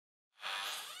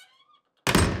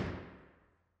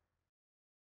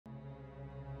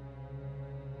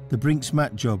the Brinks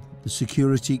Mat job, the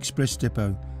Security Express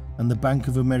depot and the Bank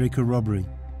of America robbery.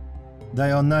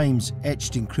 They are names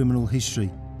etched in criminal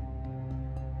history.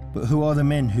 But who are the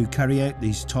men who carry out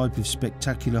these type of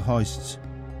spectacular heists?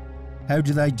 How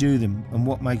do they do them and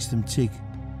what makes them tick?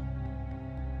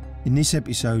 In this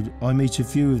episode, I meet a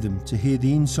few of them to hear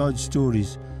the inside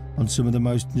stories on some of the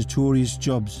most notorious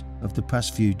jobs of the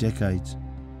past few decades.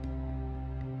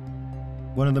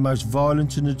 One of the most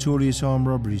violent and notorious armed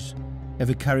robberies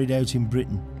ever carried out in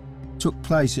Britain took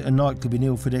place at a nightclub in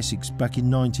Ilford, Essex back in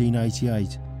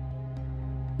 1988.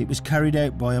 It was carried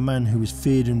out by a man who was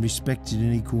feared and respected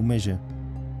in equal measure.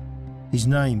 His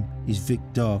name is Vic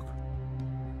Dark.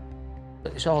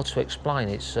 It's hard to explain.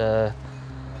 It's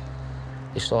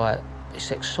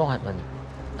excitement,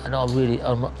 and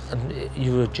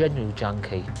you're a genuine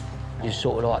junkie. You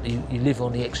sort of like you live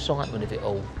on the excitement of it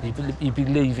all. You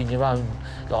believe in your own,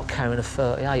 like carrying a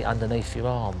 38 underneath your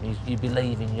arm. You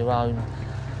believe in your own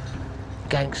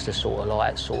gangster sort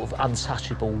of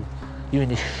untouchable. You're in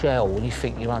this shell and you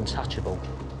think you're untouchable.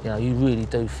 You know, you really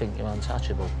do think you're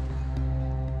untouchable.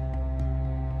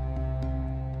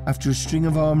 After a string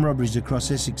of armed robberies across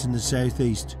Essex and the South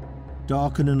East,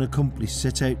 Dark and an accomplice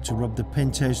set out to rob the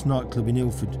Penthouse nightclub in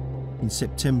Ilford in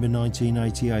September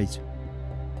 1988.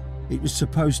 It was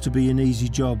supposed to be an easy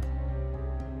job.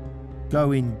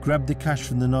 Go in, grab the cash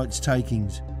from the night's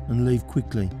takings and leave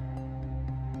quickly.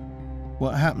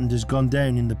 What happened has gone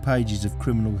down in the pages of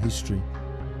criminal history.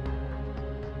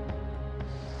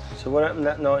 So what happened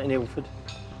that night in Ilford?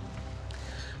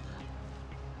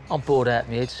 I'm bored out of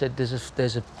my head. Said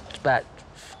there's about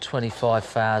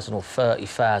 25,000 or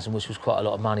 30,000, which was quite a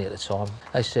lot of money at the time.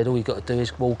 They said all you got to do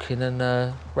is walk in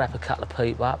and wrap a couple of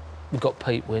people up. We've got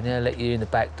people in there, let you in the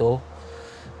back door.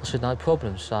 I said no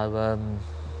problem. So I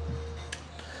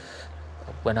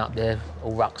went up there,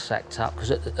 all rucksacked up,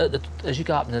 because as you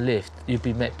go up in the lift, you'd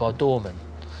be met by doormen.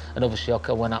 And obviously I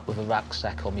went up with a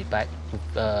rucksack on my back,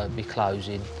 with my clothes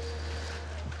in.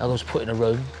 I was put in a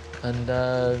room, and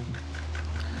the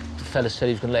fella said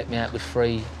he was going to let me out with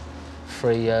three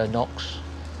knocks.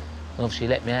 And obviously he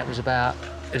let me out,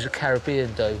 it was a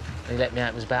Caribbean dude. And he let me out,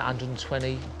 it was about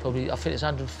 120, probably, I think it's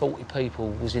 140 people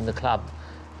was in the club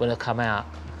when I come out,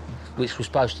 which was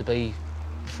supposed to be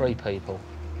 3 people.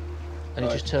 And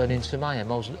it just turned into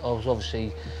mayhem. I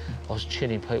was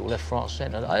chinning people left, right,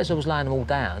 centre. As I was laying them all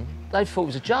down, they thought it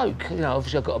was a joke. You know,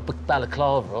 obviously I've got a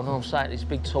balaclava on, and I'm saying to this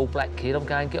big, tall, black kid, I'm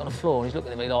going, get on the floor, and he's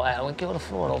looking at me like that. I went, get on the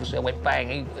floor, and obviously I went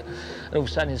bang. And all of a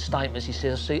sudden in the statements, he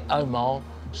says, I see Omar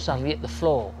suddenly hit the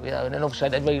floor, you know, and then obviously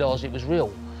they realised it was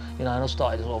real. You know, and I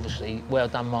started, obviously, well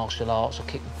done martial arts.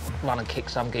 I run and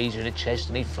kicked some geezer in the chest,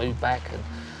 and he flew back,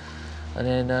 and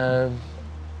then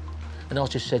I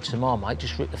just said to my mate,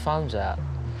 just rip the phones out.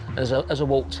 And as I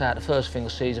walked out, the first thing I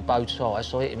see is a bow tie,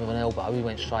 so I hit him with an elbow, he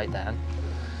went straight down.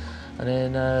 And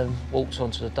then walked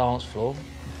onto the dance floor,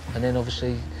 and then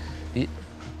obviously the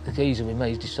geezer with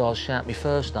me decided to shout my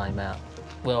first name out.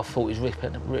 Well, I thought he was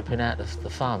ripping out the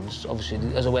funds. Obviously,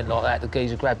 as I went like that, the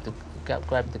geezer grabbed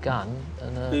the gun.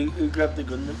 And, who grabbed the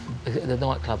gun then? The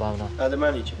nightclub owner. Oh, the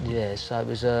manager? Yeah, so it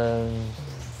was,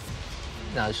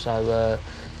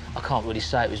 I can't really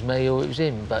say it was me or it was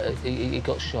him, but he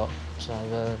got shot. So,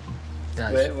 you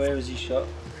know, where was he shot?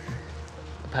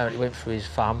 Apparently went through his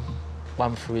thumb,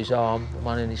 one through his arm,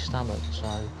 one in his stomach. So,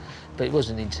 but it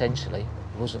wasn't intentionally.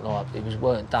 It wasn't like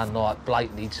weren't done like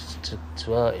blatantly to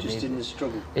hurt him. Just in the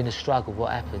struggle. In the struggle,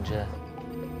 what happened? Yeah.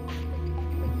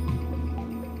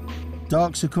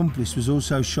 Dark's accomplice was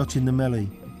also shot in the melee,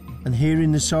 and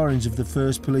hearing the sirens of the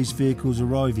first police vehicles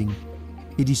arriving,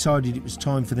 he decided it was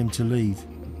time for them to leave.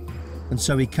 And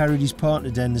so he carried his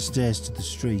partner down the stairs to the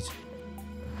street.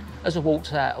 As I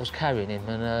walked out, I was carrying him,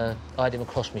 and I had him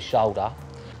across my shoulder.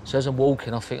 So as I'm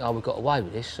walking, I think, oh, we got away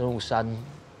with this. And all of a sudden,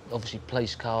 obviously,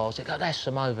 police cars, they go, that's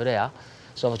them over there.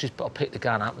 So I picked the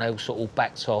gun up, and they all sort of all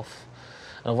backed off.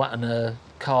 And the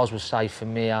cars were safe for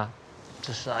me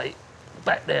to say,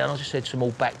 back there. And I just said to them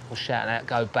all back, or shouting out,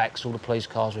 go back, so all the police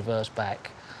cars reversed back.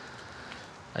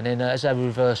 And then as they were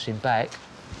reversing back,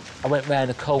 I went round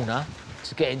the corner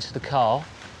to get into the car,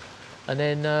 and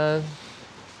then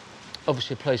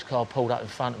obviously a police car pulled up in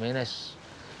front of me, and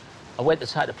I went to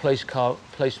take the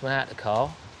policeman out of the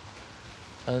car,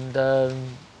 and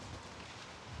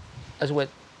as I went,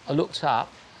 I looked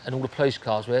up, and all the police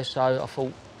cars were there, so I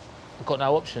thought I've got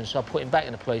no option, so I put him back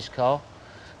in the police car,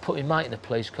 put my mate in the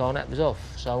police car, and that was off.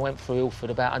 So I went through Ilford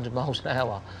about 100 miles an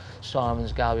hour,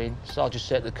 sirens going, so I just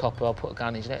said to the copper, I put a gun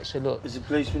in his neck, said, look... Is the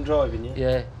policeman driving you?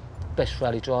 Yeah. Best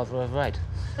rally driver I've ever had.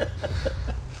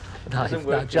 Doesn't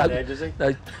work there, does he?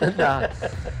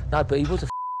 No, but he was a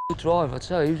driver, I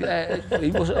tell you.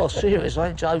 He wasn't, I was serious, I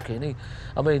ain't joking.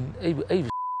 I mean, he was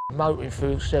motoring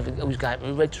through he was going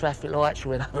through red traffic lights,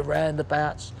 we went over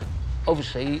roundabouts.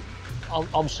 Obviously,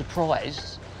 I'm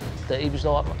surprised that he was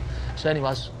like, so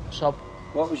anyways, so...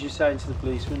 What was you saying to the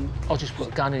policeman? I just put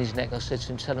a gun in his neck and I said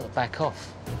to him, tell him to back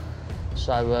off.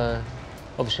 So,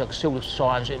 obviously I could still the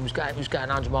sirens, it was going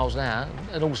 100 miles an hour,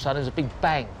 and all of a sudden there was a big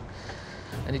bang.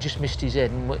 And it just missed his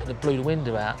head and it blew the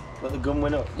window out. But the gun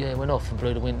went off? Yeah, it went off and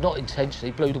blew the window, not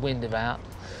intentionally, blew the window out.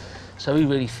 So he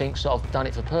really thinks that I've done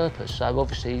it for purpose. So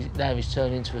obviously now he's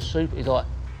turned into a super, he's like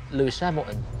Lewis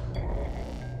Hamilton.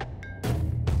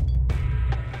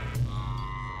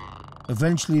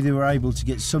 Eventually they were able to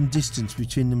get some distance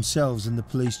between themselves and the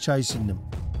police chasing them,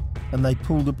 and they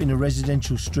pulled up in a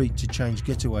residential street to change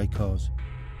getaway cars.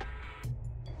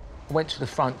 I went to the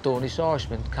front door and this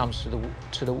Irishman comes to the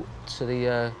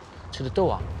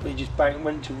door. But you just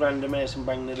went to random house and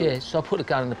banged the door? Yeah, so I put a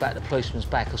gun in the back of the policeman's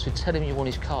back. I said, tell him you want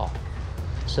his car.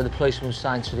 So the policeman was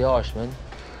saying to the Irishman,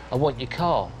 I want your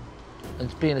car.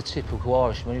 And being a typical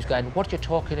Irishman, he was going, what are you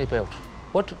talking about?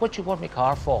 What do you want my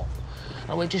car for?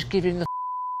 And I went, just give him the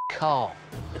car.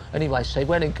 Anyway, so he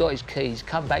went and got his keys,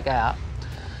 come back out.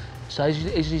 So as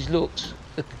he's looked,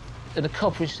 and the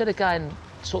copper, instead of going,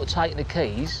 sort of taking the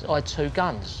keys, I had 2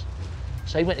 guns.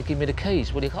 So he went to give me the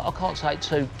keys. Well, I can't take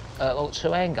 2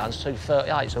 handguns, 2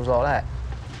 .38s, I was like that.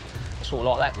 Sort of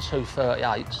like that, the 2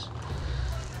 .38s.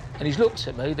 And he's looked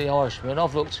at me, the Irishman,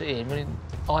 I've looked at him, and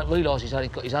I didn't realise he's only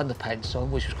got his underpants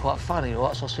on, which was quite funny,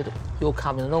 right? So I said, you're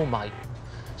coming and all, mate.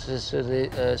 So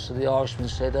the Irishman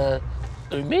said,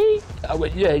 who, me? I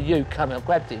went, yeah, you, come here. I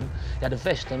grabbed him. He had a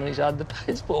vest on and his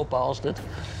underpants, poor bastard.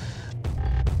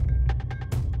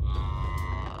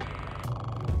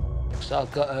 So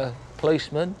I've got a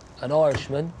policeman, an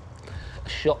Irishman, a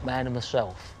shop man and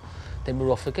myself. Then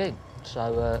we're off again.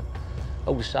 So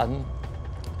all of a sudden,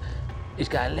 he's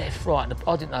going left, right, and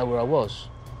I didn't know where I was.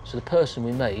 So the person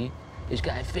with me is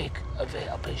going, Vic,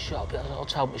 I've been shot. I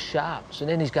told him to shut up. So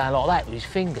then he's going like that with his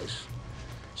fingers.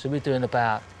 So we're doing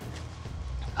about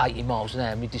 80 miles an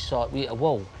hour and we decide we hit a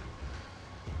wall.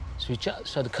 So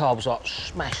the car was like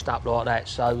smashed up like that.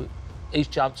 So he's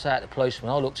jumped out, the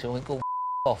policeman. I looked at him and went, go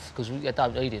off, because I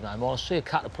don't need it no more. I see a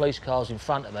couple of police cars in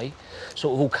front of me,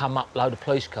 sort of all come up, load of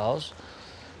police cars.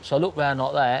 So I looked round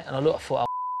like that and I thought,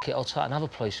 oh, I'll take another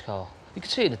police car. You can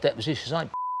see in the depositions, I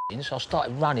ain't so I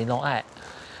started running like that.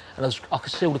 And I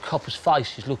could see all the coppers'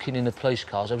 faces looking in the police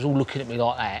cars. They was all looking at me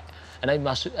like that. And they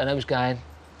was going,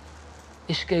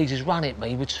 this geezer's run at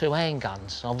me with 2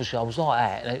 handguns. And obviously I was like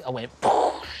that. And I went,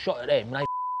 shot at them. And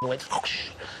they went,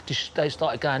 they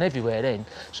started going everywhere then.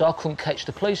 So I couldn't catch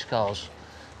the police cars.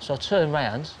 So I turned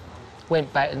round,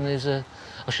 went back, and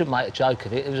I shouldn't make a joke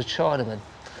of it, there was a Chinaman.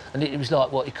 And it was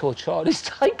like what you call Chinese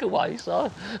takeaway, so.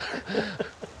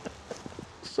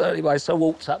 So anyway, so I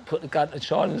walked up, put the gun to the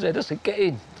Chinaman's head, I said, get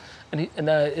in. And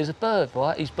there's a bird,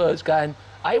 right? His bird's going,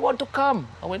 I want to come.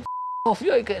 I went, off,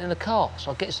 you ain't getting in the car.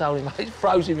 So I get somebody, mate,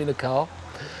 throws him in the car.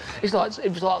 It was like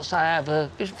saying,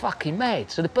 it was fucking mad.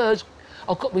 So the bird's,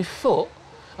 I've got my foot,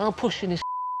 and I'm pushing this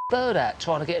bird out,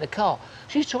 trying to get in the car.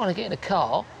 She's trying to get in the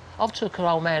car. I've took her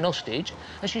old man hostage,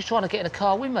 and she's trying to get in the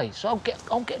car with me. So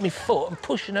I'm getting my foot and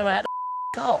pushing her out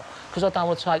the car, because I don't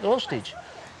want to take her hostage.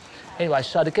 Anyway,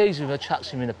 so the geezer with her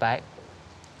chucks him in the back.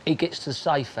 He gets to the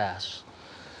safe house.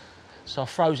 So I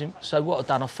froze him. So what I've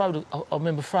done, I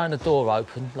remember throwing the door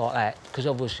open like that, because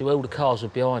obviously all the cars were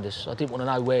behind us. I didn't want to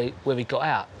know where he got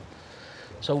out.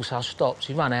 So also I stopped.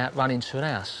 He ran into an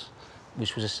house,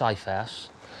 which was a safe house.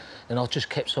 And I just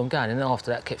kept on going. And then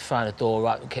after that, kept throwing the door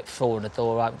open, kept throwing the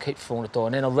door open, kept throwing the door.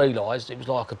 And then I realised it was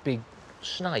like a big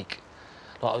snake.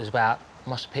 Like it was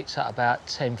must have picked up about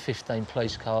 10, 15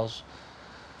 police cars,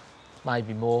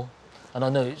 maybe more. And I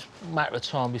knew it's a matter of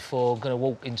time before I'm going to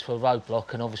walk into a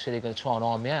roadblock and obviously they're going to try and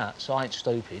iron me out, so I ain't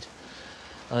stupid.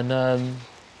 And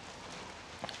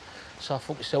so I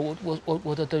thought, so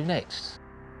what do I do next?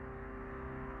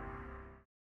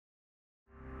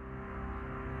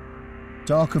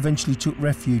 Dark eventually took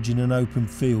refuge in an open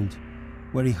field,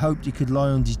 where he hoped he could lie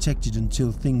undetected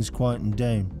until things quietened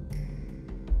down.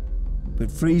 But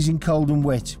freezing cold and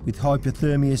wet, with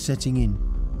hypothermia setting in,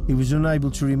 he was unable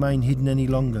to remain hidden any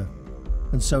longer,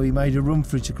 and so he made a run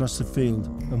for it across the field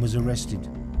and was arrested.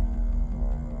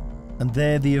 And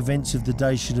there the events of the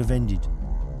day should have ended,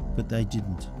 but they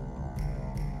didn't.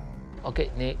 I'll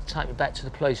get Nick, take me back to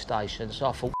the police station, so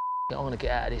I thought, I'm going to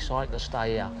get out of this, I ain't going to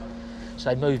stay here. So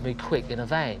they moved me quick in a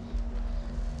van.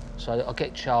 So I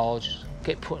get charged,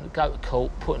 go to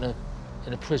court, put in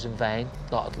a prison van,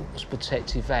 like a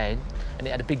protective van, and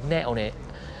it had a big net on it.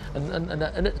 And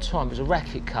at the time it was a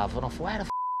racket cover, and I thought, how the f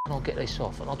am can I get this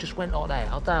off? And I just went like that.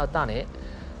 I don't know I'd done it.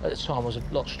 At the time, I was a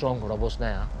lot stronger than I was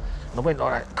now. And I went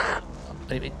like that,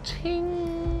 and it went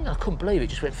ting. I couldn't believe it,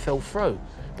 just fell through.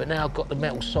 But now I've got the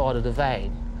metal side of the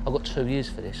van. I've got 2 years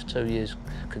for this, 2 years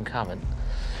concurrent.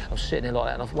 I was sitting there like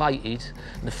that, and I've waited,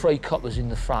 and the 3 coppers in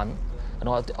the front, and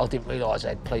I didn't realise they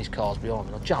had police cars behind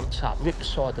me. And I jumped up, ripped the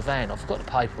side of the van off. I've got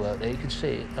the paperwork there, you can see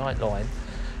it, I ain't lying.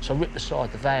 So I ripped the side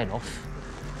of the van off,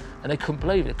 and they couldn't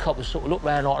believe it. The coppers sort of looked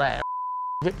round like that,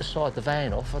 ripped the side of the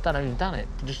van off. I don't know even done it.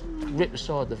 I just ripped the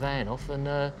side of the van off, and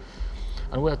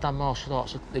where I'd done martial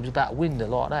arts, there was about a window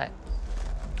like that.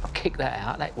 I kicked that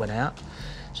out, that went out.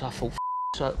 So I thought,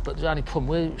 so, but the only problem,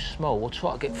 where it was small, I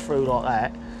tried to get through like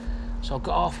that. So I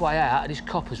got halfway out, and his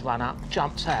coppers ran up,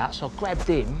 jumped out, so I grabbed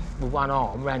him with one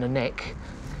arm round the neck,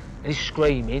 and he's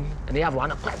screaming, and the other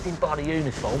one, I grabbed him by the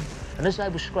uniform, and as they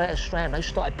were scrambling, they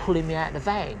started pulling me out of the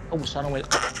van. All of a sudden I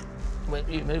went,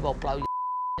 you move, I'll blow your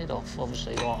head off.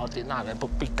 Obviously, like, I didn't know, they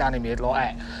put a big gun in my head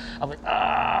like that. I went,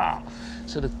 ah!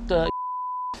 So the dirty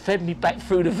fed me back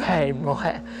through the van,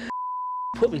 right?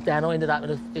 Put me down, I ended up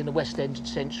in the West End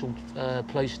Central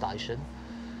police station.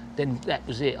 Then that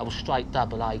was it, I was straight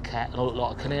double A cat, and I looked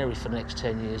like a canary for the next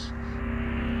 10 years.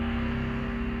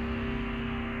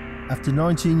 After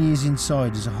 19 years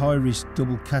inside as a high-risk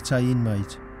double cat A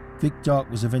inmate, Vic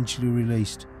Dark was eventually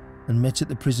released and met at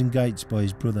the prison gates by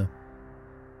his brother.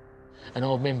 And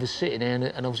I remember sitting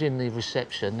there, and I was in the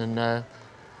reception, and I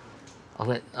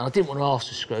didn't want to ask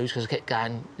the screws because I kept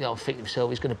going, you know, I'm thinking to myself,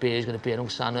 he's going to be, and all of a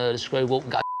sudden I heard the screw walk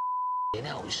and go, you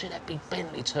know, you see that big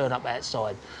Bentley turn up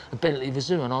outside, a Bentley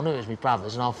Vazoo, and I knew it was my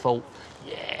brother's, and I thought,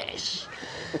 yes.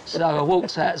 So I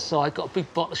walked outside, got a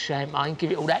big bottle of champagne,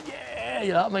 give it all that, yeah,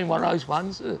 you know what I mean, one of those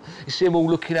ones. You see them all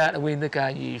looking out the window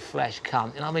going, you flash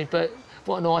cunt, you know what I mean? But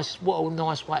what a nice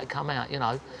way to come out, you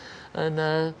know.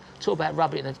 And talk about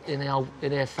rubbing it in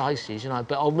their faces, you know.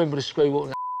 But I remember the screw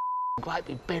walking, great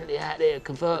big Bentley out there,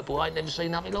 convertible, I ain't never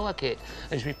seen nothing like it.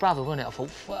 It was my brother, wasn't it? I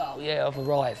thought, well, yeah, I've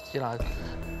arrived, you know.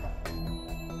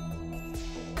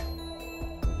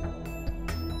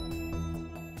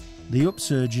 The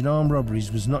upsurge in armed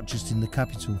robberies was not just in the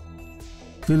capital.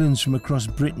 Villains from across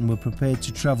Britain were prepared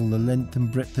to travel the length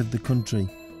and breadth of the country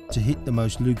to hit the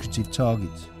most lucrative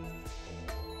targets.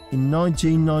 In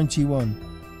 1991,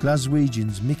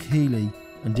 Glaswegians Mick Healy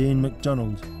and Ian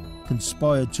McDonald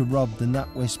conspired to rob the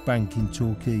NatWest Bank in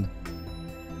Torquay.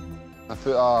 I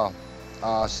put a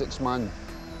 6-man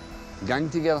gang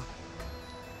together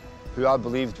who I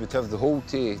believed would have the hold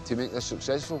to make this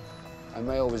successful. And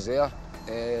while I was there,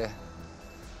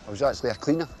 I was actually a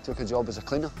cleaner, took a job as a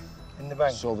cleaner. In the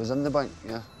bank? So I was in the bank,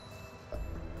 yeah.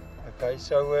 OK,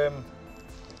 so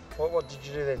what did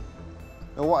you do then?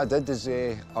 Well, what I did is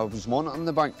I was monitoring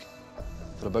the bank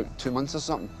for about 2 months or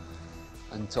something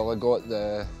until I got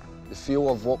the feel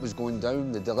of what was going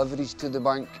down, the deliveries to the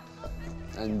bank,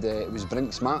 and it was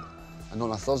Brinks Mat. And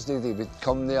on a Thursday they would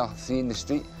come there, 3 in the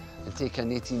street, and take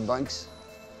in 18 bags.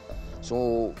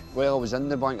 So while I was in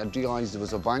the bank, I'd realised there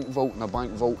was a bank vault and a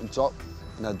bank vault on top,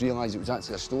 and I'd realised it was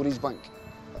actually a storage bank.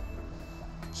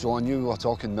 So I knew we were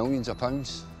talking millions of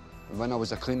pounds. And when I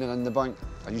was a cleaner in the bank,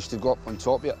 I used to go up on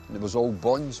top of it, and it was all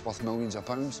bonds worth millions of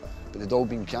pounds, but they'd all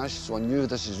been cash, so I knew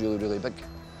this is really, really big.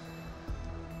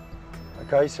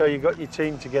 OK, so you got your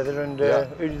team together, and yeah.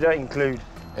 Who did that include?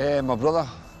 My brother,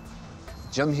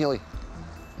 Jim Healy,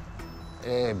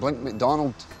 Blink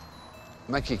McDonald,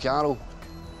 Mickey Carroll,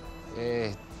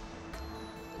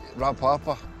 Rob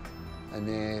Harper,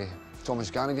 and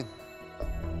Thomas Gannigan.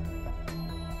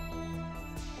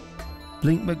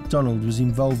 Blink McDonald was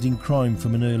involved in crime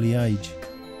from an early age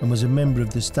and was a member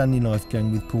of the Standing Knife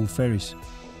gang with Paul Ferris.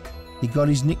 He got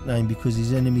his nickname because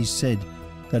his enemies said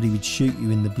that he would shoot you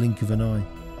in the blink of an eye.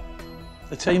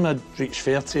 The time I'd reached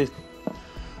 30,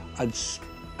 I'd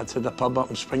had a pub up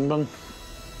in Springburn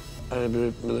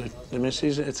with the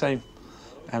missus at the time,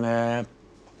 and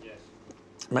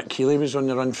Mick Healy was on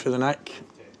the run for the nick,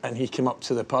 and he came up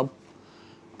to the pub,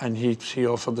 and he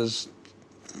offered us,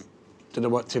 did I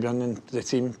want to be on the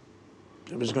team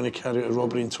that was going to carry out a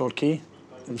robbery in Torquay.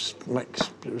 It was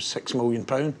 £6 million,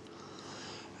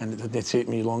 and it didn't take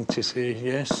me long to say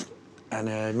yes. And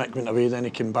Mick went away, then he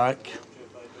came back.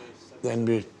 Then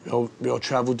we all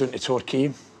travelled down to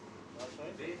Torquay,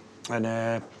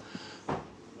 and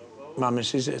my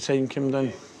missus at the time came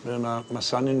down with my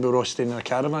son, and we were all staying in a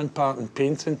caravan park and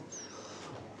painting.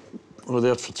 We were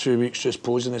there for 2 weeks just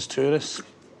posing as tourists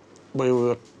while we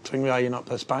were trying to eyeing up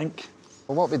this bank.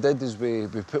 Well, what we did is we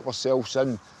put ourselves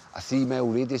in a 3-mile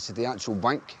radius of the actual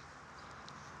bank,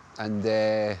 and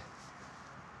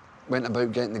went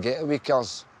about getting the getaway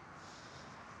cars,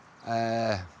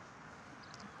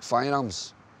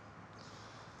 firearms,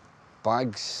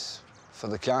 bags for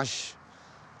the cash,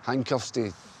 handcuffs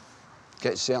to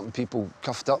get certain people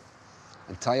cuffed up,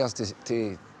 and tyres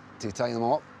to tie them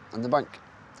up in the bank.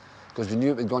 Because we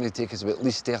knew it was going to take us about at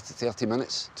least 30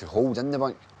 minutes to hold in the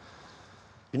bank.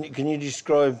 Can you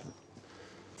describe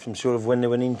from sort of when they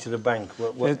went into the bank?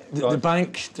 The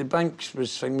bank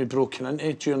was thing we broken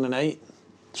into during the night.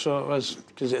 So it was,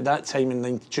 because at that time in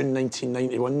June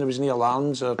 1991 there was no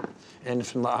alarms or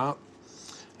anything like that.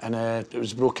 And it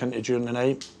was broken into during the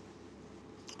night.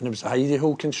 And there was a hidey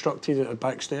hole constructed at the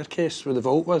back staircase where the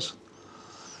vault was.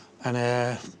 And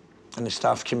the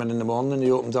staff came in the morning,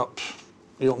 they opened up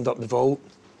the vault,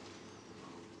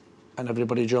 and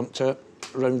everybody jumped out,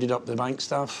 rounded up the bank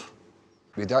staff.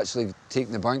 We'd actually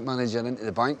taken the bank manager into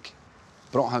the bank,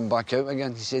 brought him back out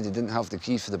again. He said he didn't have the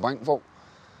key for the bank vault.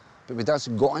 But we'd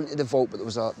actually got into the vault, but there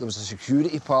was a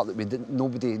security part that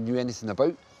nobody knew anything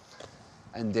about.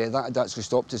 And that had actually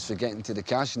stopped us from getting to the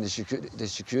cash, and the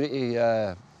security,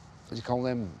 what do you call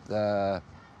them? The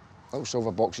little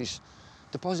silver boxes,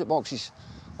 deposit boxes.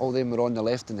 All them were on the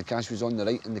left and the cash was on the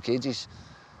right in the cages.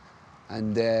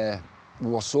 And we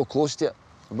were so close to it.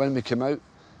 And when we came out,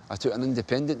 I took an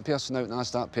independent person out and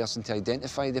asked that person to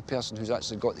identify the person who's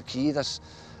actually got the key of this.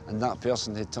 And that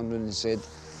person had turned around and said,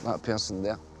 that person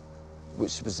there,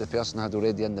 which was the person I had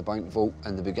already in the bank vault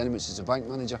in the beginning, which is the bank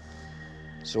manager.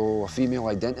 So a female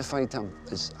identified him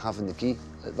as having the key.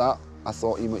 At that, I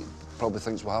thought he might probably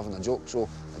thinks we're having a joke, so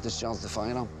I discharged the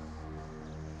firearm.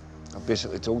 I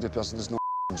basically told the person it's not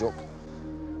a joke.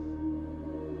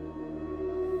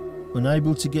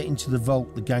 Unable to get into the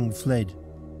vault, the gang fled.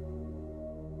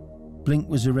 Blink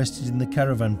was arrested in the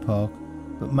caravan park,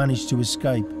 but managed to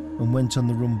escape and went on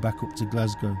the run back up to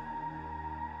Glasgow.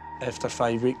 After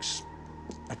 5 weeks,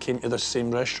 I came to this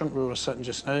same restaurant where we were sitting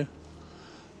just now,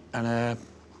 and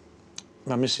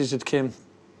my missus had came,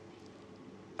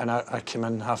 and I came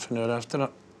in half an hour after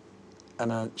it,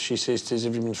 and she says to us,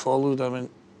 have you been followed? I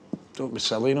went, don't be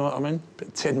silly, you know what I mean?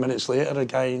 But 10 minutes later, a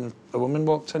guy and a woman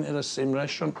walked into this same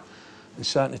restaurant and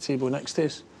sat at the table next to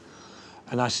us.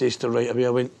 And I says to her right away, I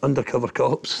went, undercover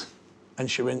cops. And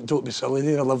she went, don't be silly,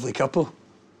 they're a lovely couple.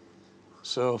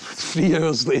 So 3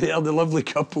 hours later, the lovely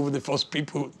couple were the first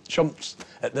people jumped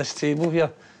at this table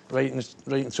here, right in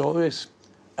top of us.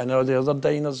 And all the other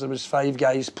diners, there was 5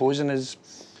 guys posing as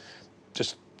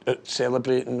just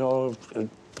celebrating,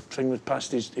 thing was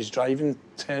passed his driving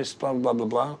test, blah, blah, blah,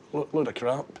 blah, load of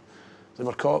crap. They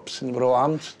were cops and they were all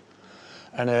armed.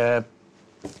 And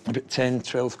about 10,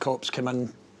 12 cops came in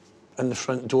the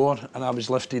front door, and I was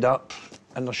lifted up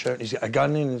and they're shouting, he's got a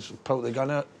gun, and he's pulled the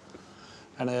gun out.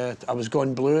 And I was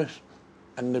going blue,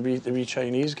 and the wee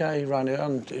Chinese guy ran out,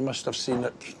 and he must have seen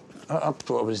it. I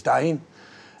thought I was dying.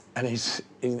 And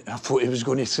I thought he was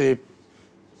going to say,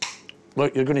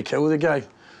 look, you're going to kill the guy.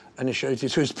 And he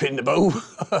shouted, who's paying the bill?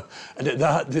 And at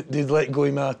that, they'd let go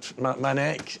of my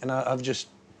neck, and I've just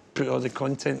put all the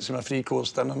contents of my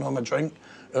 3-course dinner and all my drink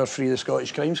out free the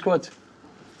Scottish Crime Squad.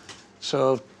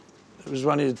 So it was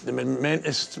one of the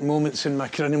momentous moments in my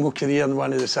criminal career and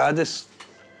one of the saddest.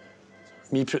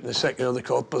 Me putting the sick of the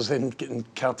coppers in, getting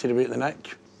carted away to the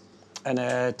neck. And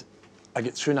I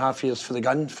get 2.5 years for the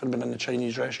gun for being in the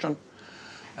Chinese restaurant.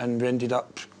 And we ended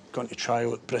up going to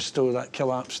trial at Bristol, that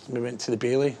collapsed, and we went to the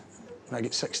Bailey, and I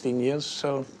get 16 years,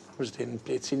 so I was doing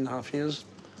 18.5 years.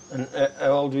 And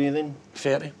how old were you then?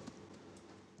 30.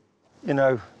 You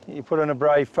know, you put on a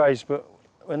brave face, but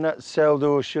when that cell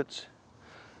door shuts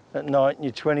at night and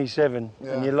you're 27,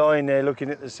 and you're lying there looking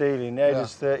at the ceiling, how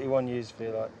does 31 years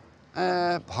feel like?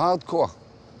 Hardcore,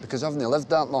 because I haven't lived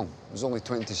that long. I was only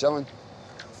 27.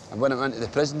 And when I went to the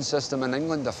prison system in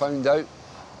England, I found out,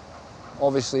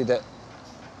 obviously, that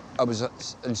I was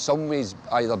in some ways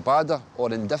either badder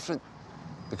or indifferent,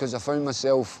 because I found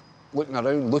myself looking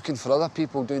around, looking for other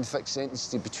people doing fixed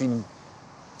sentences between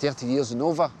 30 years and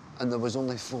over, and there was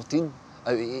only 14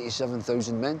 out of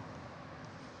 87,000 men.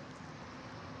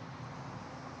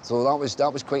 So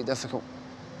that was quite difficult.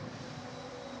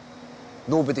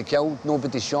 Nobody killed,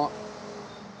 nobody shot.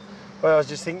 Well, I was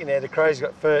just thinking there, the Crow's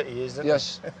got 30 years, didn't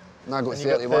Yes, and I got and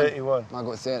 31. You got 31. I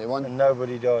got 31. And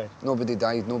nobody died. Nobody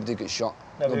died, nobody got shot,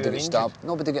 nobody got stabbed,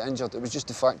 nobody got injured. It was just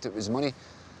the fact it was money,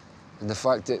 and the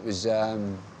fact it was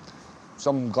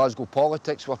some Glasgow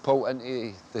politics were pulled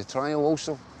into the trial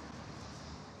also.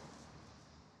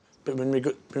 But when we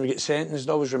get sentenced,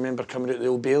 I always remember coming out of the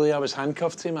Old Bailey, I was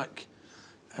handcuffed to Mick.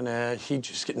 And he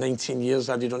just got 19 years,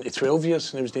 added on to 12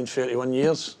 years, and he was doing 31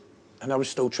 years. And I was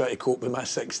still trying to cope with my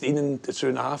 16 and the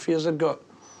 2.5 years I'd got.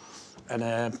 And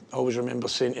I always remember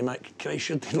saying to Mick, Christ,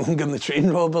 you're doing longer than the train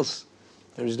robbers.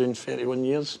 I was doing 31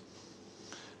 years.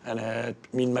 And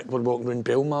me and Mick were walking around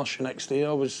Belmarsh the next day.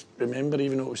 I remember,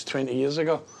 even though it was 20 years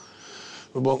ago,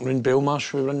 we were walking around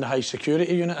Belmarsh. We were in the high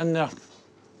security unit in there.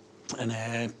 And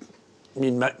me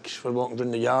and Mick were walking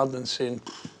around the yard and saying,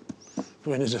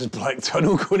 when is this black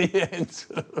tunnel going to end?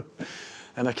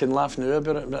 And I can laugh now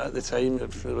about it, but at the time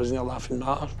it wasn't a laughing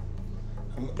matter.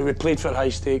 But we played for high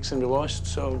stakes and we lost,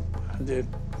 so I did.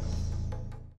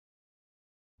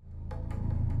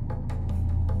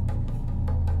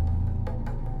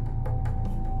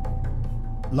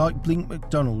 Like Blink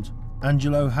McDonald,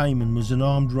 Angelo Hayman was an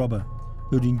armed robber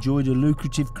who'd enjoyed a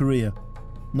lucrative career,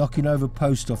 knocking over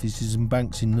post offices and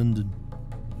banks in London.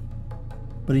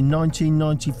 But in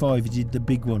 1995 he did the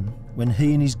big one, when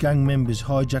he and his gang members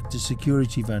hijacked a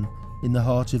security van in the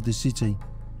heart of the city,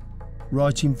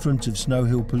 right in front of Snow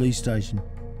Hill Police Station.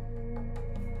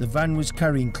 The van was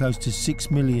carrying close to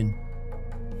 $6 million.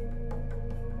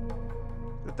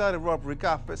 The day of the robbery,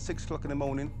 got up at 6 o'clock in the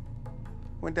morning,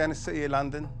 went down the city of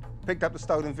London, picked up the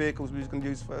stolen vehicles we was going to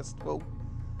use first of all,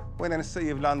 went down the city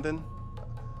of London.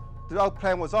 The whole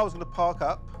plan was I was going to park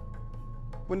up.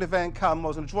 When the van come, I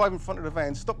was going to drive in front of the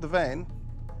van, stop the van,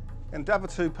 and the other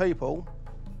 2 people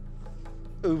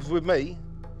who was with me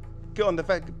get on the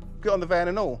van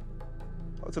and all.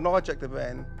 I was going to hijack the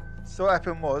van. So what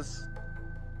happened was,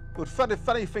 well, the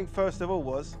funny thing first of all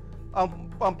was, I'm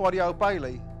by the Old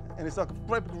Bailey, and it's like a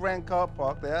great big round car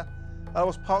park there. And I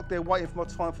was parked there waiting for my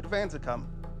time for the van to come.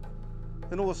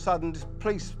 Then all of a sudden, this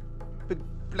big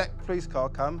black police car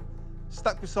come,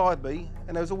 stuck beside me,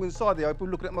 and they was all inside the Opel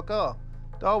looking at my car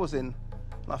that I was in.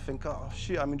 And I think, oh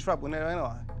shit, I'm in trouble now, ain't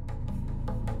I?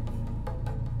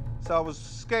 So I was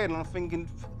scared, and I'm thinking,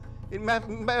 it may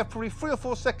have probably 3 or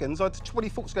 4 seconds, I had 20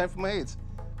 thoughts going through my head.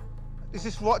 Is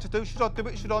this right to do? Should I do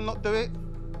it? Should I not do it?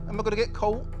 Am I going to get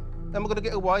caught? Am I going to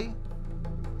get away?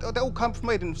 They all come from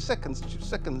me in seconds,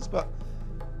 but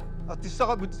I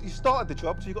decided, you started the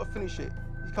job, so you've got to finish it.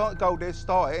 You can't go there,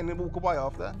 start it, and then walk away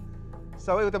after.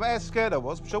 So no matter how scared I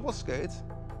was, which I was scared,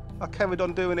 I carried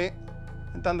on doing it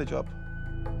and done the job.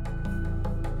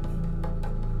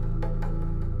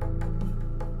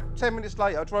 10 minutes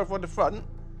later, I drove around the front,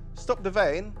 stopped the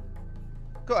van,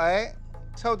 got out,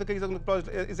 told the geezer I'm going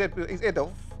to blow his head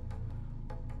off.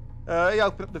 He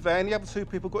opened up the van, the other 2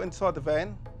 people got inside the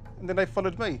van, and then they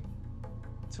followed me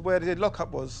to where the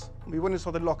lockup was. We went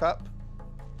inside the lockup,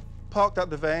 parked up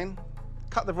the van,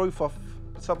 cut the roof off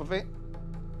the top of it,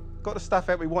 got the stuff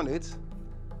out we wanted,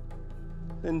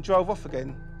 then drove off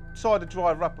again. Decided to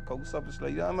drive up, of course,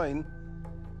 obviously, you know what I mean?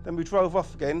 Then we drove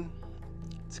off again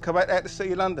to come out the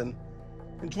city of London.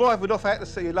 And driving off out the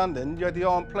city of London, you had the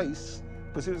armed police,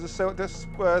 because it was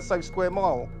a safe square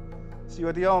mile. So you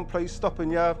had the armed police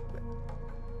stopping you,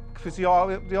 because the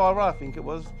IRA, I think it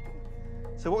was.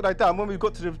 So what they done, when we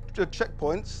got to the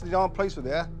checkpoints, the armed police were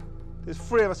there. There's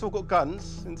 3 of us all got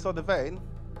guns inside the van.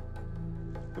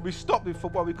 And we stopped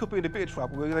before, well, we could be in a bit of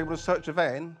trouble. We were able to search the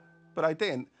van, but they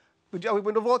didn't. We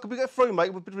went, right, could we get through,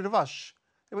 mate, with a rush?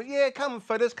 They went, yeah, come on,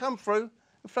 fellas, come through,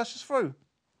 and flashed us through.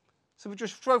 So we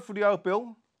just drove through the old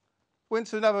bill, went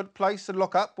to another place to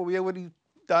lock up, where we already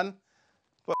done,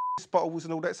 got bottles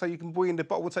and all that, so you can weigh in the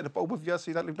bottle, we'll take the bottle with you,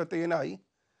 so you don't leave no DNA.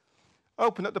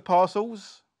 Opened up the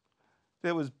parcels.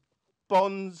 There was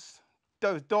bonds,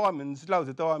 there was diamonds, loads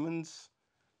of diamonds.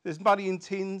 There's money in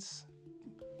tins.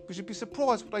 Because you'd be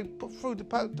surprised what they put through the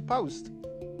post.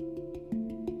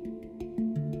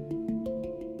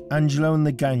 Angelo and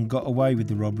the gang got away with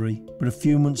the robbery, but a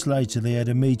few months later they had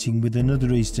a meeting with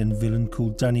another East End villain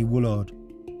called Danny Woollard.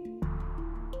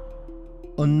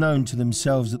 Unknown to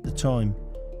themselves at the time,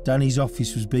 Danny's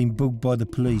office was being bugged by the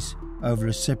police over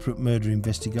a separate murder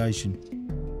investigation.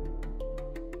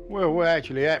 Well, what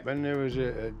actually happened, there was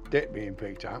a debt being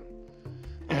picked up,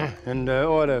 and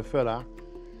I had a fella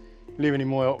living in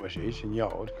my offices in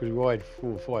yard, because we had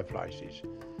 4 or 5 places.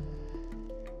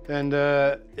 And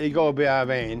he got a bit out of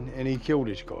hand and he killed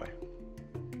this guy.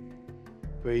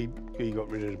 But he got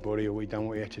rid of the body, or he done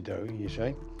what he had to do, you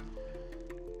see.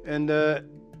 And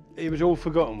it was all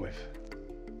forgotten with.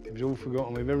 It was all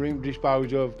forgotten with. Everything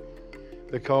disposed of,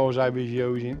 the cars they was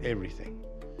using, everything.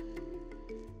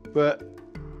 But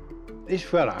this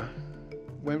fella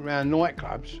went round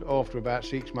nightclubs after about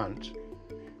 6 months,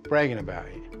 bragging about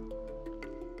it.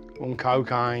 On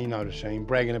cocaine, you know the scene,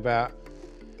 bragging about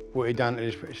what he'd done to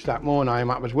this, stuck my name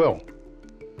up as well.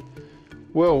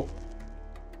 Well,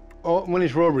 when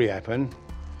this robbery happened,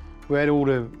 we had all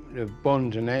the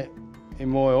bonds and that in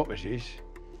my offices,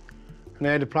 and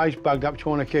they had the place bugged up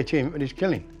trying to catch him for this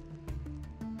killing.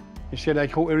 They said they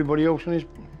caught everybody else on this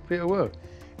bit of work,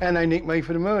 and they nicked me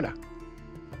for the murder.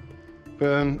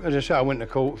 But as I say, I went to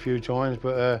court a few times,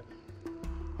 but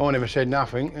I never said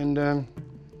nothing, and I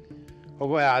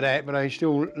got out of that, but they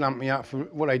still lumped me up for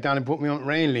what they done and put me on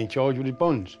handling charge with the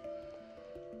bonds.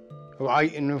 I got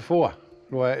 8 and 4,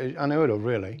 like, it's unheard of,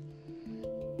 really.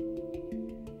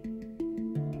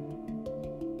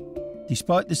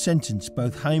 Despite the sentence,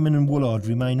 both Hayman and Woollard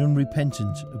remain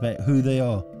unrepentant about who they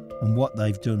are and what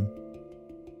they've done.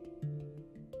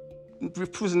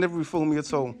 Prison never reformed me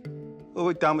at all. All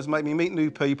it done was make me meet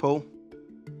new people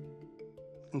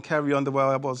and carry on the way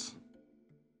I was.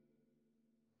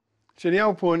 So the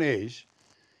whole point is,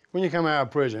 when you come out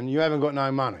of prison, you haven't got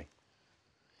no money.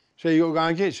 So you got to go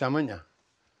and get some, haven't you?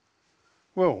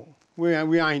 Well,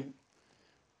 we ain't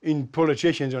in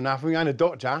politicians or nothing, we ain't a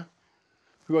doctor.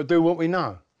 We've got to do what we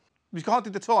know. If you can't do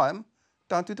the time,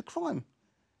 don't do the crime.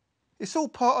 It's all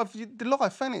part of the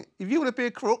life, isn't it? If you want to be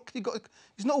a crook,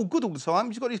 it's not all good all the time.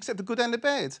 You've got to accept the good and the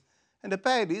bad. And the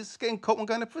bad is getting caught and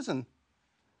going to prison.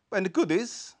 And the good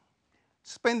is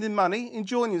spending money,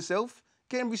 enjoying yourself,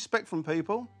 getting respect from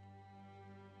people.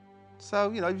 So,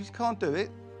 you know, if you can't do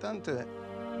it, don't do it.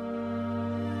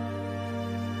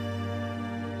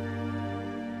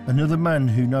 Another man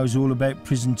who knows all about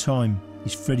prison time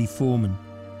is Freddie Foreman,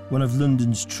 one of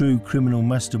London's true criminal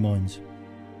masterminds.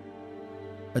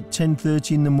 At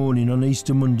 10:30 in the morning on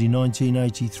Easter Monday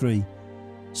 1983,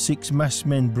 6 masked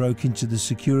men broke into the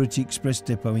Security Express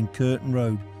depot in Curtain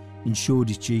Road in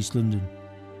Shoreditch, East London.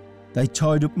 They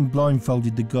tied up and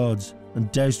blindfolded the guards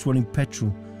and doused one in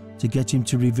petrol to get him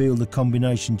to reveal the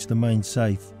combination to the main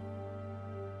safe.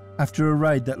 After a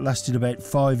raid that lasted about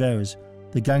 5 hours,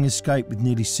 the gang escaped with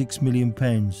nearly £6 million.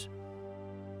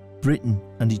 Britain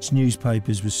and its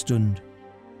newspapers were stunned.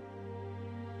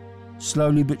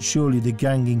 Slowly but surely the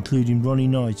gang, including Ronnie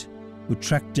Knight, were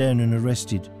tracked down and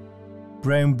arrested.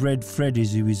 Brown Bread Fred,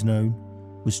 as he was known,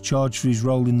 was charged for his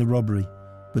role in the robbery,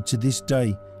 but to this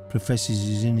day professes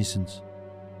his innocence.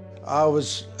 I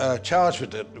was charged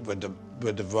with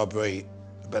the robbery,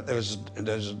 but there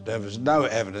was no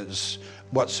evidence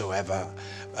whatsoever,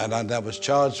 and I was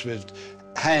charged with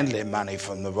handling money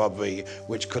from the robbery,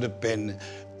 which could have been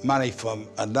money from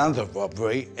another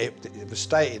robbery. It was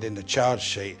stated in the charge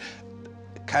sheet,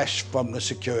 cash from the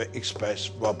Security Express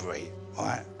robbery,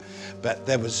 right? But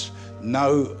there was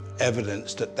no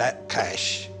evidence that that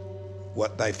cash,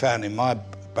 what they found in my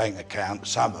bank account,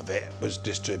 some of it was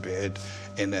distributed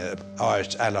in an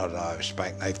Allied Irish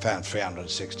bank. They found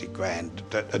 360 grand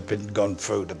that had gone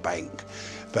through the bank,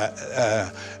 but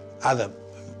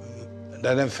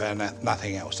they never found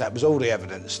nothing else. That was all the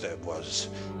evidence there was.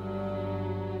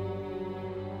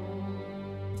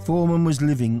 Foreman was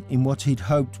living in what he'd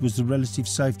hoped was the relative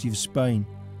safety of Spain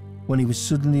when he was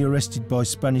suddenly arrested by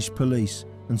Spanish police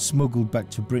and smuggled back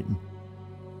to Britain.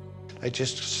 They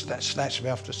just snatched me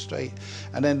off the street.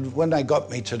 And then when they got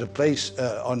me to the police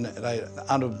on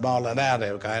 100 mile an hour,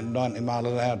 they were going 90 mile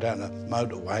an hour down the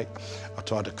motorway. I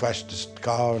tried to crash the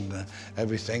car and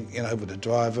everything, you know, with the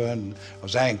driver, and I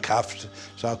was handcuffed,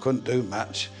 so I couldn't do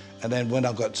much. And then when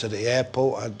I got to the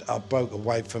airport, I broke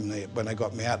away from when they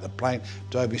got me out of the plane,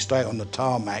 drove me straight on the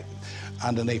tarmac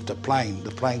underneath the plane.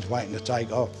 The plane's waiting to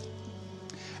take off.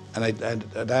 And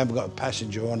they haven't got a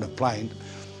passenger on the plane,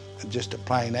 just a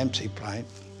plain, empty plane.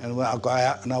 And when I got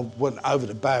out and I went over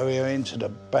the barrier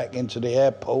back into the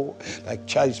airport, they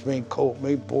chased me and caught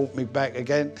me, brought me back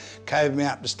again, carried me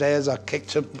up the stairs. I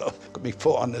kicked them, got my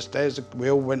foot on the stairs.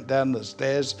 We all went down the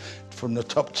stairs from the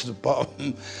top to the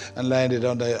bottom and landed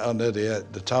on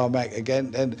the tarmac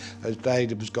again. And they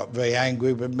got very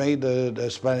angry with me, the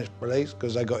Spanish police,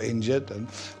 because they got injured and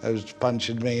they was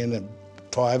punching me in the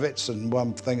privates and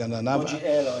one thing and another. Budget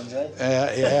Airlines, eh?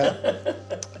 Yeah.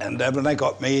 And then when they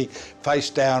got me face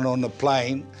down on the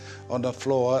plane, on the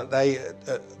floor,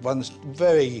 one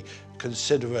very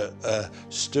considerate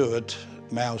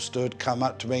male steward, come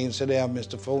up to me and said, "Here,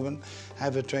 Mr. Foreman,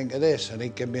 have a drink of this." And he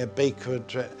gave me a beaker of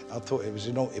drink. I thought it was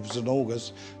in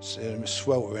August, it was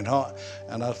sweltering hot,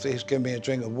 and I thought he was giving me a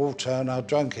drink of water, and I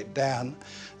drank it down,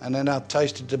 and then I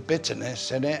tasted the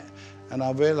bitterness in it, and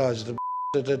I realised the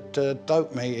that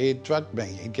doped me, he drugged me,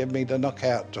 he gave me the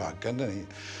knockout drug,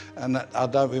 and I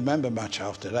don't remember much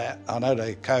after that. I know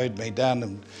they carried me down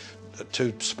and the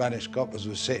 2 Spanish coppers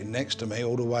were sitting next to me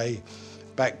all the way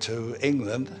back to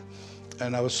England,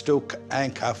 and I was still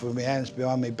handcuffed with my hands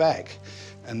behind my back.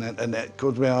 And that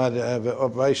caused me, I had to have an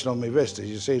operation on my wrist, as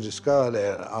you see the scar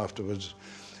there afterwards.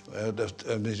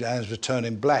 His hands were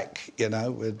turning black, you know,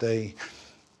 with the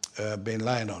been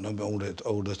laying on them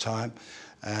all the time.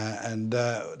 And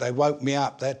they woke me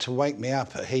up. They had to wake me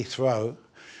up at Heathrow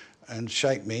and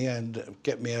shake me and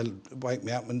wake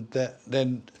me up. And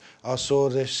then I saw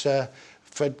this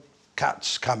Fred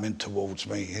cuts coming towards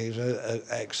me. He's an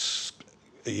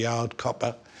ex-yard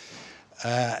copper.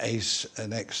 He's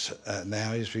an ex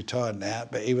now, he's retired now,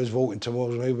 but he was walking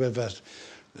towards me with a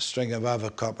string of other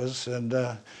coppers, and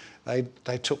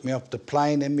they took me off the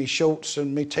plane in my shorts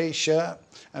and my T-shirt,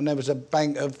 and there was a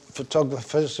bank of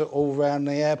photographers all around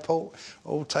the airport,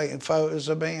 all taking photos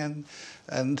of me, and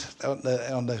on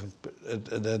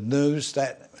the news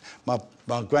that my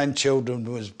grandchildren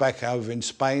was back over in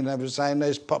Spain. They were saying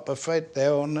there's Papa Fred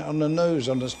there on the news,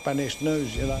 on the Spanish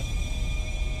news, you know.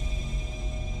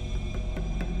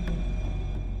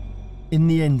 In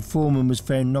the end, Foreman was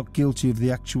found not guilty of the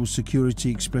actual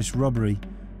Security Express robbery,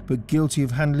 but guilty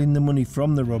of handling the money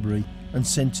from the robbery and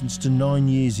sentenced to 9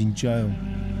 years in jail.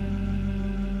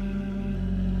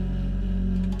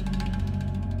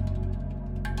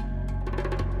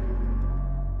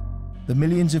 The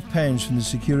millions of pounds from the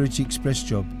Security Express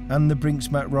job and the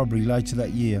Brinks Mat Robbery later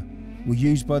that year were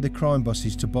used by the crime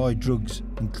bosses to buy drugs,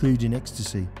 including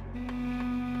ecstasy.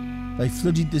 They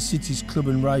flooded the city's club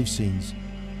and rave scenes,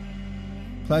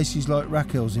 places like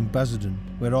Raquel's in Basildon,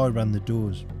 where I ran the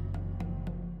doors.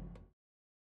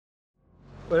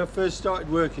 When I first started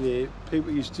working here,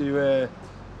 people used to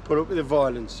put up with the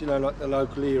violence, you know, like the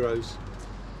local heroes.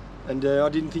 And I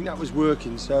didn't think that was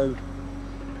working, so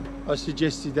I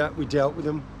suggested that we dealt with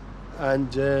them.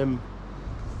 And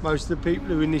most of the people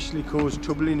who initially caused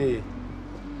trouble in here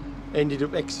ended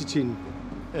up exiting.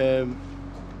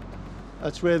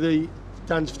 That's where the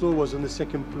dance floor was, on the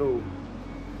second floor.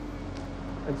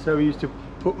 And so we used to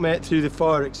put them out through the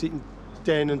fire exit and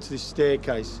down onto this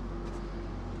staircase.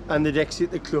 And they'd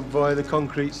exit the club via the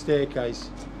concrete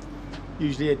staircase,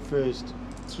 usually head first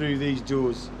through these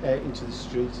doors out into the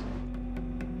street.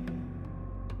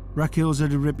 Raquel's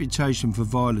had a reputation for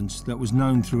violence that was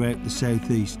known throughout the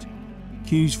southeast.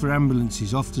 Queues for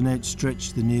ambulances often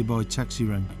outstretched the nearby taxi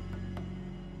rank.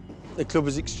 The club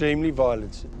was extremely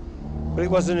violent, but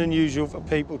it wasn't unusual for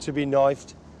people to be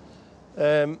knifed.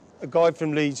 A guy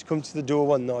from Leeds come to the door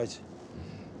one night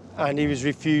and he was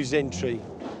refused entry,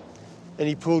 and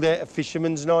he pulled out a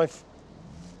fisherman's knife.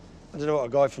 I don't know what a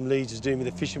guy from Leeds was doing with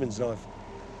a fisherman's knife,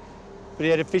 but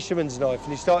he had a fisherman's knife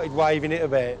and he started waving it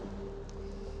about.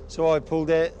 So I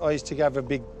pulled out, I used to have a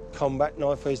big combat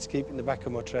knife I used to keep in the back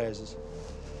of my trousers.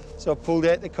 So I pulled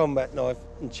out the combat knife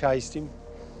and chased him.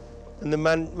 And the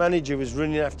manager was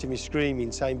running after me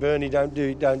screaming, saying, "Bernie, don't do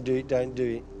it, don't do it, don't do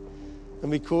it." And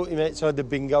we caught him outside the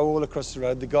bingo all across the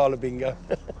road, the Gala bingo.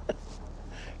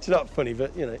 It's not funny,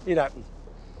 but you know, it happened.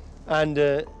 And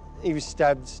he was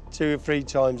stabbed 2 or 3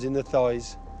 times in the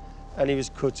thighs, and he was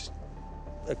cut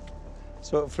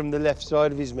sort of from the left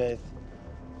side of his mouth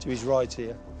to his right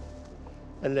ear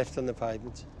and left on the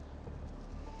pavement.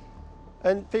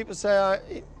 And people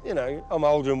say, you know, I'm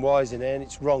older and wiser now and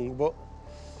it's wrong, but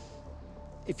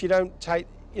if you don't take,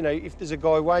 you know, if there's a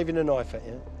guy waving a knife at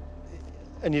you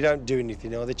and you don't do anything,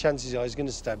 the chances are he's going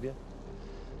to stab you.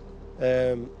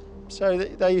 So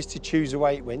they used to choose the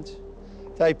way it went.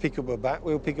 If they pick up a bat,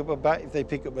 we'll pick up a bat. If they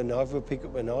pick up a knife, we'll pick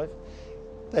up a knife.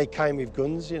 They came with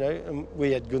guns, you know, and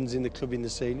we had guns in the club in the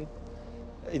ceiling,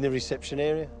 in the reception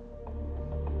area.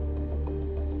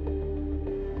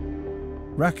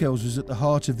 Raquel's was at the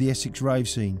heart of the Essex rave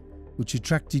scene, which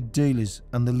attracted dealers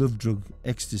and the love drug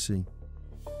ecstasy.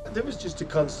 There was just a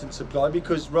constant supply,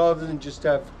 because rather than just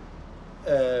have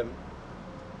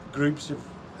groups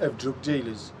of drug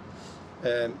dealers,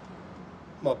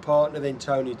 my partner then,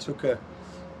 Tony,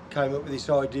 came up with this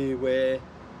idea where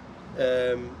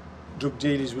drug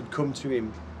dealers would come to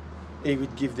him. He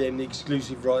would give them the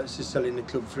exclusive rights to sell in the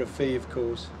club for a fee, of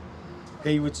course.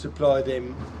 He would supply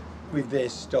them with their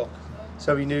stock,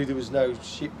 so he knew there was no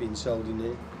shit being sold in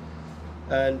there.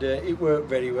 And it worked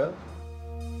very well.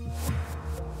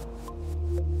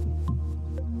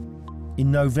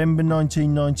 In November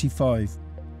 1995,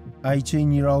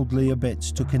 18-year-old Leah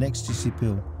Betts took an ecstasy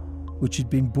pill, which had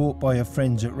been bought by her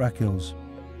friends at Raquel's.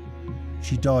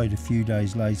 She died a few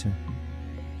days later.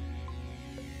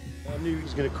 I knew it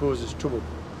was going to cause us trouble.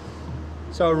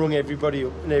 So I rung everybody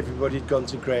up, and everybody had gone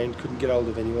to ground, couldn't get hold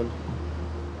of anyone.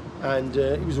 And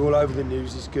it was all over the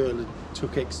news. This girl had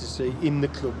took ecstasy in the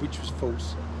club, which was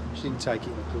false. She didn't take it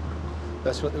in the club.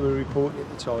 That's what they were reporting at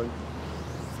the time.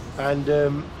 And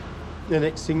the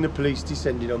next thing, the police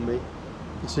descended on me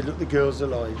and said, "Look, the girl's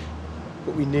alive,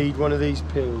 but we need one of these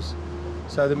pills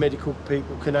so the medical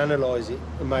people can analyse it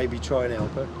and maybe try and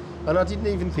help her." And I didn't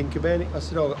even think about it. I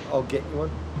said, I'll get you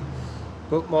one.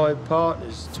 But my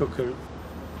partners took her,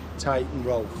 Tate and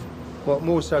Rolf, well,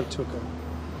 more so took her,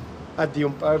 had the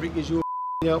ump over it, because "You're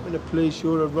helping the police,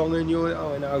 you're a wrong, and you're..."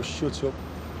 Oh, no, shut up.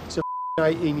 It's a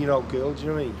 18-year-old girl, do you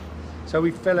know what I mean? So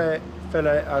we fell out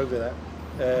over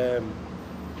that.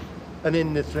 And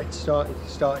then the threat started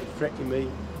threatening me.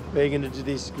 We're going to do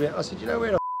this. I said, you know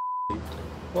where I live?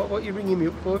 What are you ringing me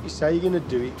up for? If you say you're going to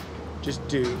do it, just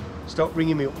do it. Stop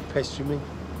ringing me up and pestering me.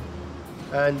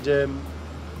 And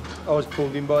I was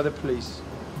pulled in by the police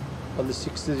on the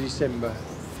 6th of December.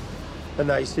 And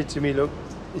they said to me, look,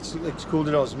 it's called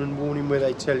an Osmond warning, where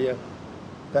they tell you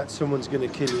that someone's going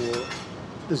to kill you or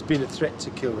there's been a threat to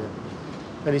kill you.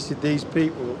 And he said, these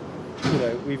people, you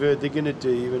know, we've heard they're going to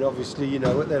do you, and obviously you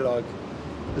know what they're like.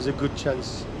 There's a good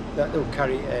chance that they'll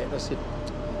carry it out. And I said,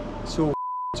 it's all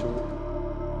talk.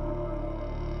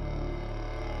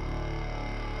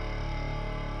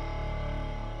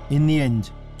 In the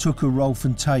end, Tucker, Rolfe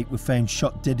and Tate were found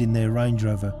shot dead in their Range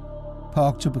Rover,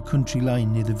 parked up a country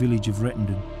lane near the village of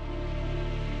Rettendon.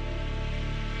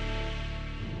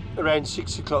 Around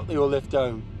 6 o'clock they all left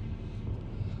home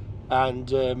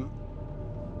and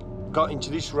got into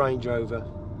this Range Rover,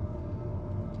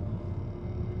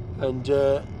 and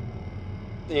they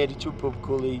headed to a pub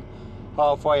called the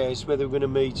Halfway House, where they were going to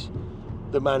meet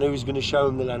the man who was going to show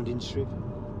them the landing strip.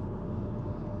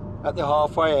 At the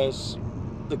Halfway House,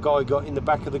 the guy got in the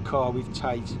back of the car with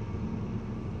Tate.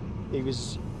 He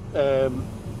was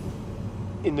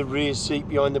in the rear seat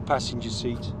behind the passenger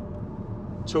seat.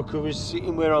 Tucker was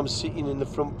sitting where I'm sitting in the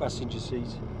front passenger seat.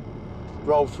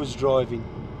 Rolfe was driving,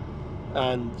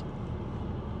 and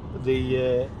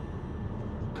the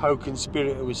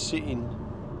co-conspirator was sitting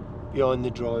behind the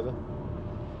driver.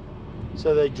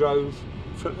 So they drove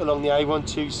along the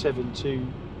A127 to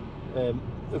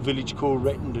a village called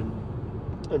Rettendon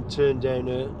and turned down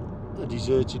a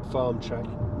deserted farm track.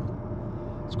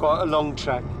 It's quite a long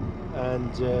track, and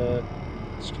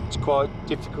it's quite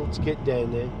difficult to get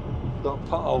down there. A lot of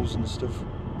potholes and stuff.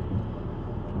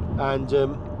 And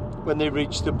when they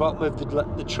reached the bottom of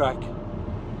the track,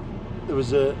 there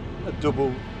was a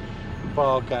double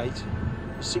bar gate,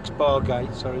 a 6-bar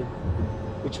gate, sorry,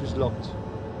 which was locked.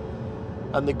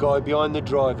 And the guy behind the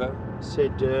driver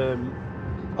said,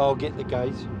 I'll get the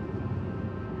gate.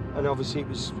 And obviously it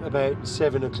was about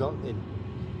 7 o'clock then,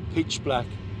 pitch black.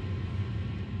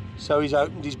 So he's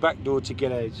opened his back door to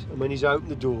get out, and when he's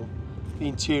opened the door, the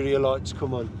interior lights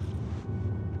come on.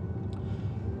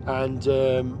 And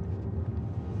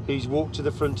he's walked to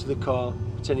the front of the car,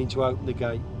 pretending to open the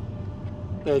gate.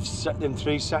 Them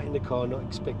three sat in the car, not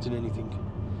expecting anything.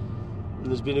 And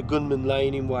there's been a gunman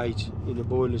laying in wait in a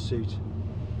boiler suit.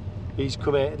 He's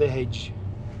come out of the hedge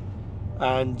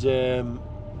and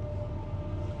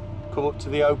come up to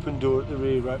the open door at the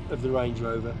rear of the Range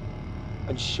Rover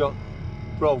and shot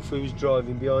Rolfe, who was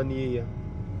driving, behind the ear.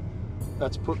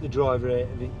 That's put the driver out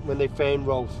of it. When they found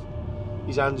Rolfe,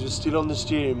 his hands were still on the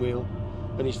steering wheel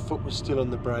and his foot was still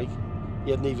on the brake.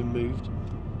 He hadn't even moved.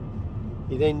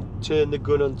 He then turned the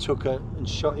gun on Tucker and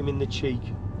shot him in the cheek,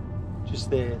 just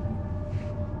there.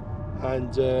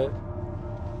 And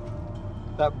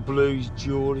that blew his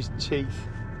jaw, his teeth,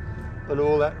 and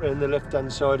all that around the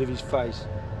left-hand side of his face.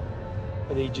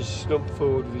 And he just slumped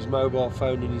forward with his mobile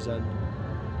phone in his hand.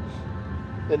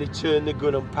 Then he turned the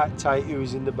gun on Pat Tate, who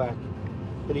was in the back,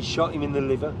 and he shot him in the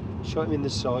liver, shot him in the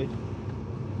side,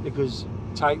 because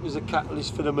Tate was the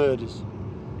catalyst for the murders,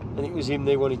 and it was him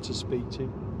they wanted to speak to.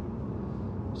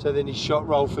 So then he shot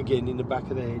Rolfe again in the back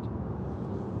of the head.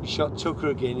 He shot Tucker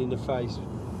again in the face.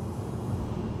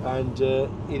 And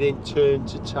he then turned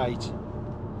to Tate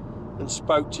and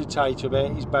spoke to Tate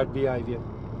about his bad behaviour.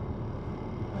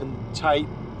 And Tate,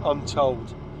 I'm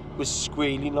told, was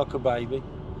squealing like a baby,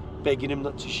 begging him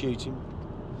not to shoot him.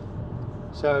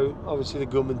 So obviously the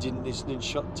gunman didn't listen and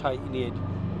shot Tate in the head.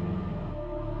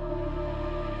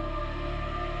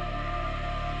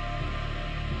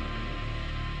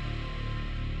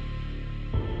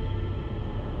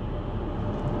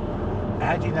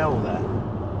 How do you know all that?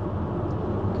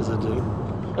 Because I do.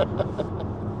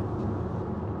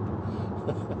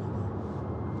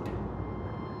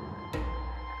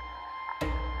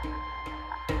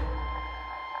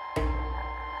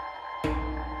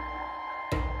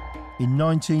 In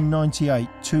 1998,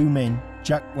 two men,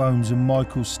 Jack Wones and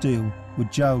Michael Steele, were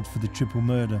jailed for the triple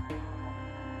murder.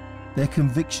 Their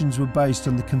convictions were based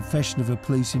on the confession of a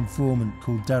police informant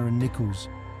called Darren Nichols,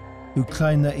 who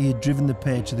claimed that he had driven the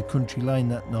pair to the country lane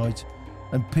that night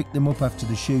and picked them up after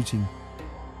the shooting.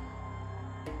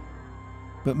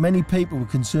 But many people were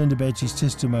concerned about his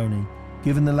testimony,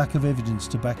 given the lack of evidence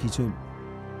to back it up.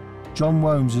 John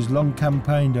Wones has long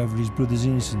campaigned over his brother's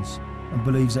innocence and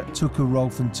believes that Tucker,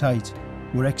 Rolfe and Tate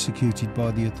were executed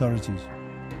by the authorities.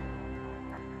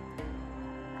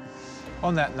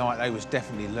 On that night, they was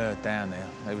definitely lured down there.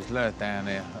 They was lured down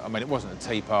there. I mean, it wasn't a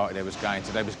tea party they was going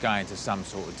to. They was going to some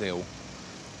sort of deal.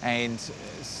 And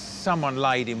someone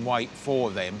laid in wait for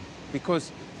them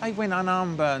because they went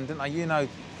unarmed, didn't they? You know,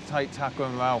 Tate, Tucker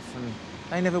and Ralph, and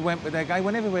they never went with they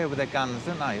went everywhere with their guns,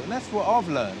 didn't they? And that's what I've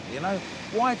learned, you know.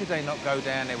 Why did they not go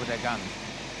down there with their guns?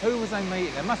 Who was they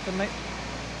meeting? They must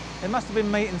have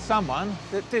been meeting someone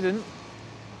that didn't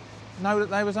know that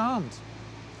they was armed.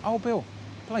 Oh, Bill,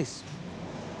 police.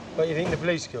 But you think the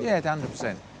police killed? Yeah,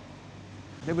 100%.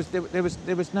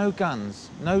 There was no guns,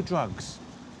 no drugs,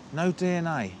 no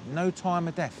DNA, no time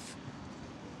of death,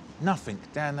 nothing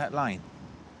down that lane.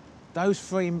 Those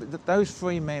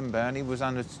three men, Bernie, was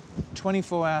under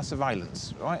 24-hour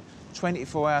surveillance, right?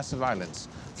 24-hour surveillance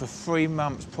for 3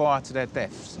 months prior to their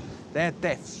deaths. Their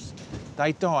deaths,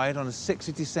 they died on the 6th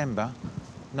of December,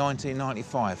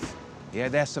 1995. Yeah,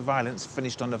 their surveillance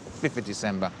finished on the 5th of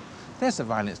December. Their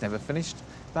surveillance never finished.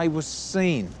 They were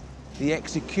seen. The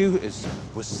executors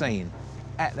were seen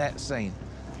at that scene.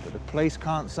 But the police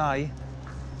can't say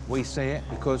we see it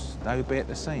because they would be at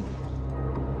the scene.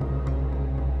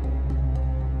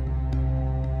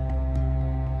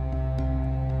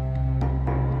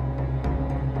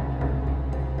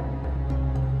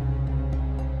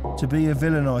 To be a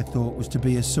villain, I thought, was to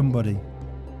be a somebody.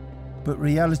 But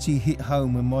reality hit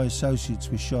home when my associates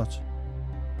were shot.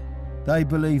 They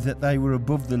believed that they were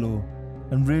above the law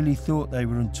and really thought they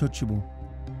were untouchable.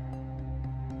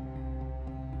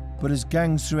 But as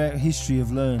gangs throughout history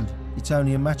have learned, it's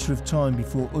only a matter of time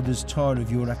before others tire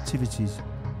of your activities.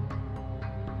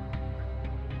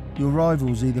 Your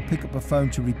rivals either pick up a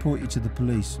phone to report you to the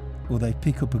police, or they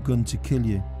pick up a gun to kill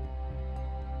you.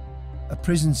 A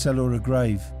prison cell or a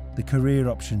grave, the career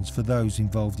options for those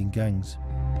involved in gangs.